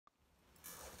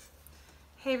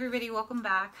Hey everybody, welcome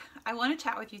back. I want to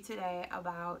chat with you today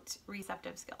about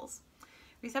receptive skills.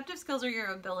 Receptive skills are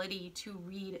your ability to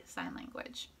read sign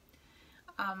language.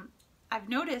 I've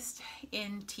noticed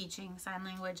in teaching sign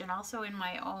language and also in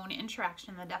my own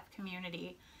interaction in the deaf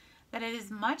community that it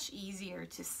is much easier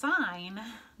to sign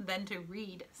than to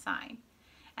read sign.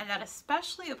 And that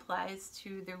especially applies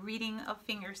to the reading of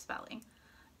fingerspelling.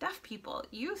 Deaf people,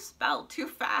 you spell too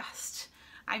fast.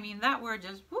 I mean, that word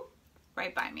just whoop,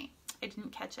 right by me. I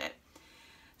didn't catch it.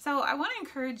 So I want to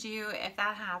encourage you, if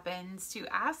that happens, to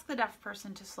ask the deaf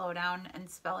person to slow down and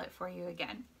spell it for you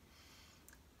again.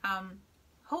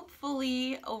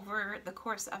 Hopefully over the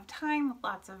course of time, with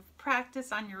lots of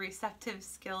practice on your receptive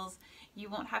skills, you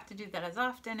won't have to do that as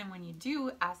often, and when you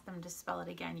do ask them to spell it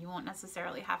again, you won't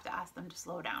necessarily have to ask them to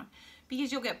slow down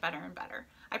because you'll get better and better.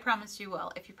 I promise you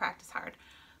will if you practice hard.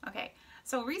 Okay,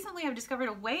 so recently I've discovered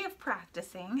a way of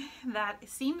practicing that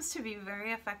seems to be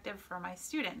very effective for my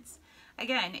students.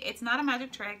 Again, it's not a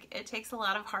magic trick, it takes a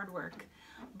lot of hard work,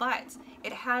 but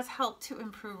it has helped to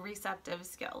improve receptive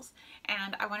skills,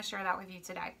 and I want to share that with you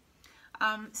today.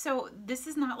 So this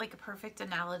is not like a perfect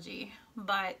analogy,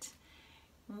 but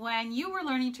when you were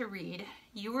learning to read,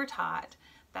 you were taught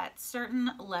that certain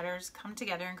letters come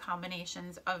together in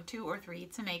combinations of 2 or 3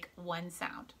 to make one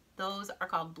sound. Those are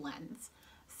called blends,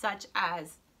 such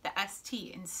as the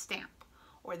ST in stamp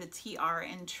or the TR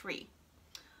in tree.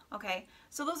 Okay,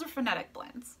 so those are phonetic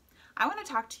blends. I want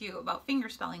to talk to you about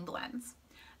fingerspelling blends.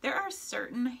 There are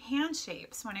certain hand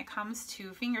shapes when it comes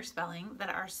to fingerspelling that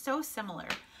are so similar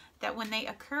that when they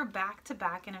occur back to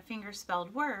back in a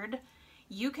fingerspelled word,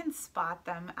 you can spot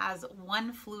them as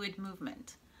one fluid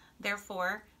movement.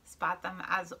 Therefore, spot them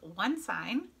as one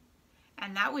sign,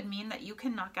 and that would mean that you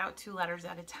can knock out 2 letters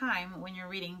at a time when you're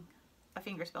reading a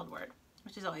fingerspelled word,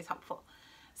 which is always helpful.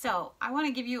 So I want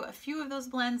to give you a few of those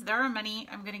blends. There are many.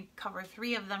 I'm going to cover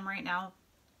 3 of them right now,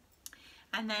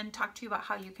 and then talk to you about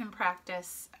how you can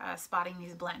practice spotting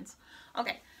these blends.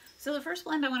 Okay, so the first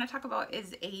blend I want to talk about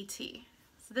is AT.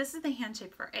 So this is the hand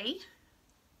shape for A,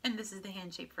 and this is the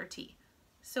hand shape for T.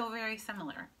 So very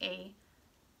similar, A,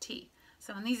 T.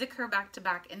 So when these occur back to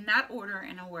back in that order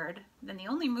in a word, then the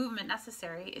only movement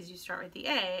necessary is you start with the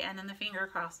A and then the finger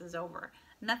crosses over.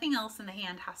 Nothing else in the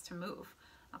hand has to move.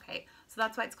 Okay, so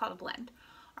that's why it's called a blend.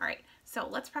 All right, so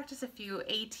let's practice a few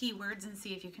AT words and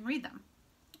see if you can read them.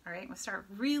 All right, we'll start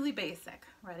really basic.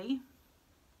 Ready?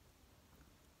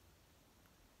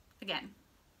 Again.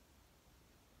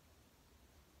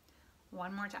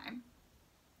 One more time.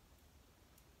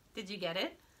 Did you get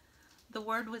it? The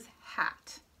word was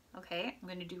hat. Okay, I'm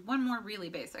going to do one more really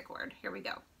basic word. Here we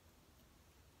go.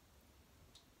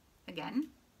 Again.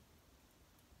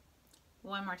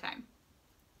 One more time.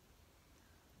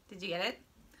 Did you get it?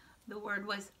 The word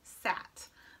was sat.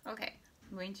 Okay,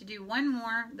 I'm going to do one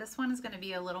more. This one is going to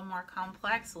be a little more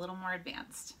complex, a little more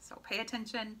advanced. So pay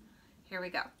attention. Here we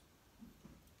go.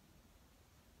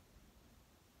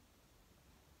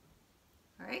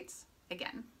 All right,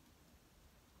 again.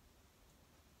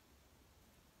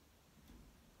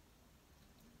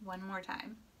 One more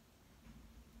time.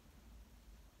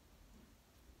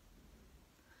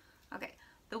 Okay,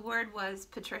 the word was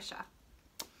Patricia.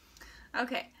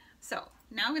 Okay, so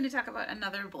now I'm going to talk about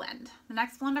another blend. The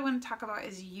next blend I want to talk about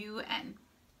is UN.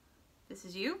 This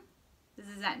is U, this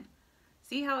is N.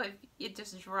 See how it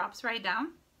just drops right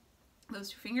down? Those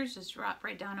 2 fingers just drop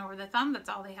right down over the thumb. That's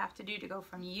all they have to do to go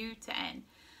from U to N.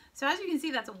 So as you can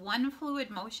see, that's one fluid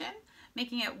motion,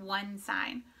 making it one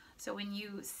sign. So when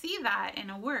you see that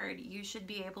in a word, you should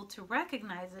be able to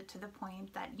recognize it to the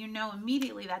point that you know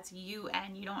immediately that's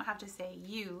UN. You don't have to say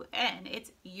UN,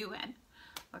 it's UN.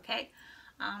 Okay,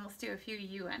 let's do a few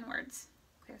UN words.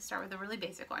 Okay, let's start with a really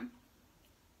basic one.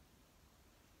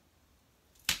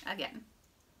 Again.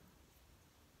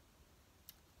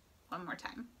 One more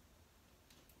time.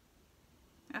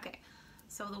 Okay,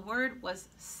 so the word was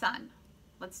sun.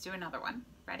 Let's do another one.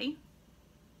 Ready?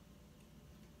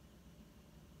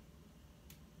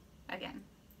 Again.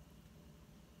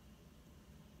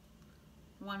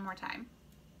 One more time.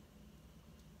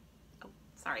 Oh,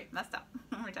 sorry, messed up.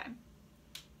 One more time.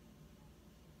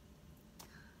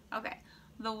 Okay,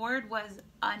 the word was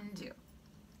undo.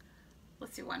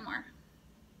 Let's do one more.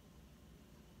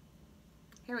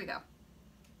 Here we go.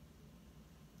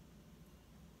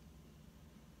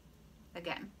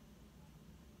 Again.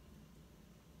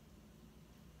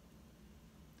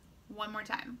 One more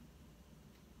time.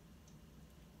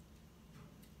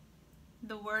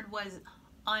 The word was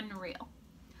unreal.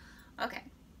 Okay,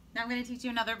 now I'm going to teach you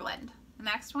another blend. The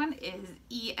next one is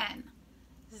EN.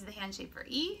 This is the hand shape for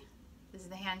E. This is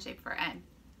the hand shape for N.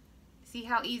 See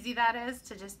how easy that is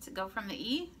to just go from the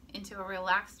E into a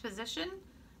relaxed position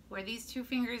where these two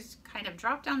fingers kind of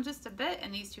drop down just a bit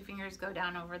and these two fingers go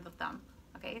down over the thumb.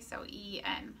 Okay, so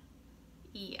E-N,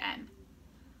 E-N.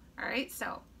 All right,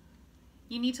 so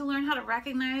you need to learn how to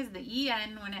recognize the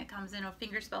E-N when it comes in a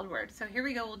fingerspelled word. So here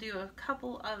we go, we'll do a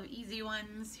couple of easy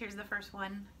ones. Here's the first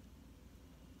one.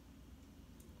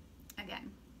 Again.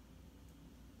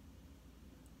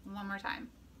 One more time.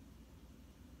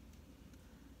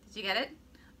 Did you get it?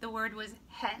 The word was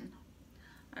hen.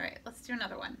 All right, let's do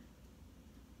another one.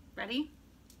 Ready?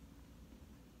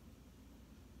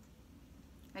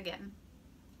 Again.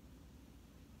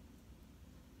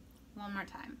 One more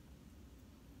time.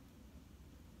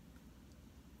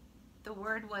 The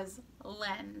word was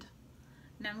lend.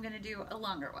 Now I'm going to do a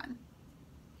longer one.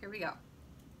 Here we go.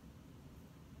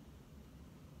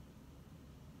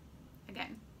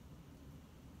 Again.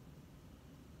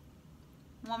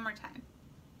 One more time.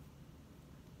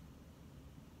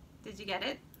 Did you get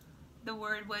it? The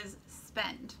word was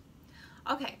spend.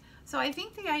 Okay, so I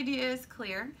think the idea is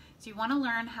clear. So you want to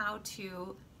learn how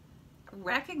to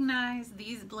recognize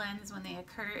these blends when they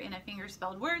occur in a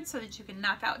fingerspelled word so that you can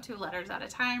knock out 2 letters at a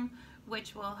time,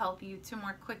 which will help you to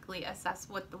more quickly assess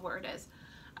what the word is.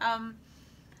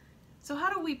 So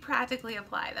how do we practically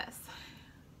apply this?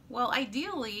 Well,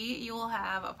 ideally, you will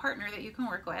have a partner that you can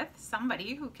work with,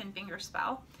 somebody who can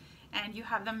fingerspell, and you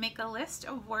have them make a list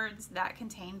of words that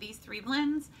contain these 3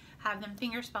 blends, have them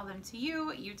fingerspell them to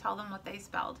you, you tell them what they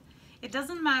spelled. It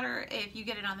doesn't matter if you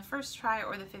get it on the first try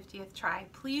or the 50th try,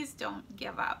 please don't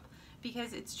give up,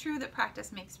 because it's true that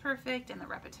practice makes perfect and that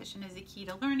repetition is a key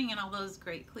to learning and all those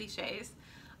great cliches.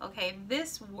 Okay,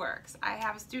 this works. I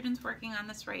have students working on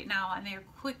this right now and they're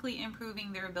quickly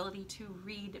improving their ability to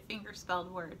read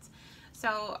fingerspelled words.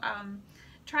 So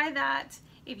try that.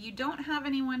 If you don't have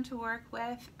anyone to work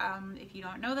with, if you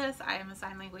don't know this, I am a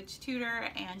sign language tutor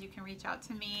and you can reach out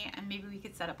to me and maybe we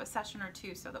could set up a session or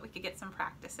 2 so that we could get some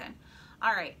practice in.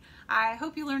 All right, I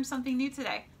hope you learned something new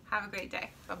today. Have a great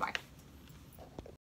day. Bye-bye.